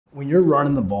When you're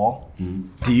running the ball,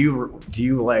 do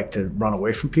you like to run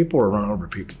away from people or run over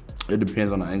people? It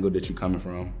depends on the angle that you're coming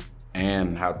from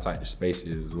and how tight the space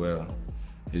is as well.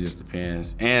 It just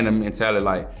depends. And the mentality,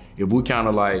 like, if we kind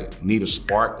of like need a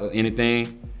spark or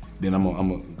anything, then I'm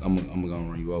gonna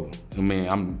run you over. I mean,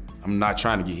 I'm not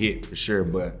trying to get hit for sure,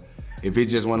 but if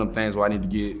it's just one of them things where I need to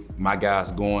get my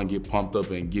guys going, get pumped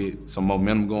up and get some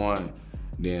momentum going,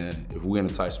 then if we're in a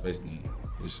tight space, then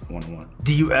it's one-on-one.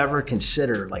 Do you ever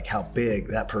consider like how big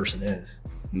that person is?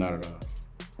 Not at all.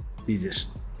 You just...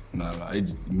 Not at all.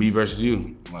 It's me versus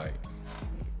you. Like,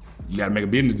 you gotta make a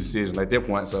business decision at that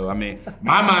point. So, I mean,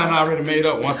 my mind already made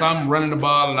up. Once I'm running the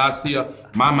ball and I see her,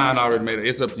 my mind already made up.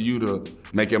 It's up to you to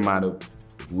make your mind up.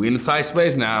 If we're in a tight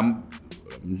space now,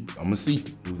 I'm gonna see.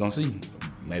 We're gonna see.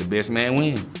 May the best man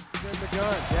win. In the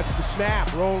gun, gets the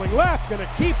snap, rolling left,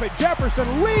 gonna keep it.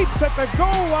 Jefferson leaps at the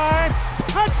goal line.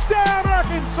 Touchdown,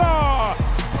 Arkansas!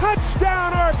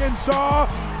 Touchdown, Arkansas!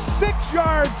 6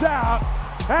 yards out.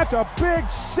 That's a big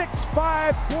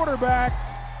 6'5"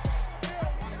 quarterback.